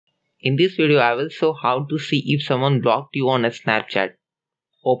In this video, I will show how to see if someone blocked you on a Snapchat.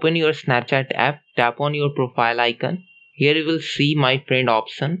 Open your Snapchat app, tap on your profile icon. Here you will see my friend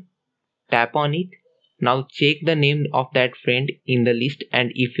option. Tap on it. Now check the name of that friend in the list,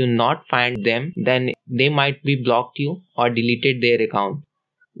 and if you not find them, then they might be blocked you or deleted their account.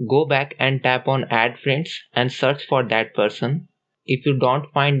 Go back and tap on add friends and search for that person. If you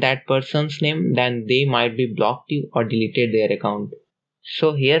don't find that person's name, then they might be blocked you or deleted their account.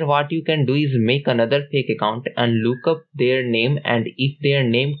 So here what you can do is make another fake account and look up their name, and if their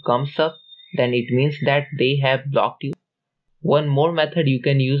name comes up, then it means that they have blocked you. One more method you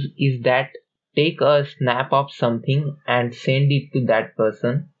can use is that take a snap of something and send it to that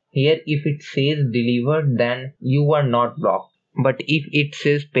person. Here if it says delivered, then you are not blocked. But if it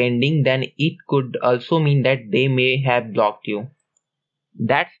says pending, then it could also mean that they may have blocked you.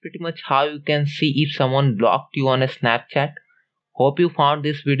 That's pretty much how you can see if someone blocked you on a Snapchat. Hope you found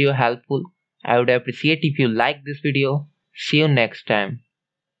this video helpful. I would appreciate if you like this video. See you next time.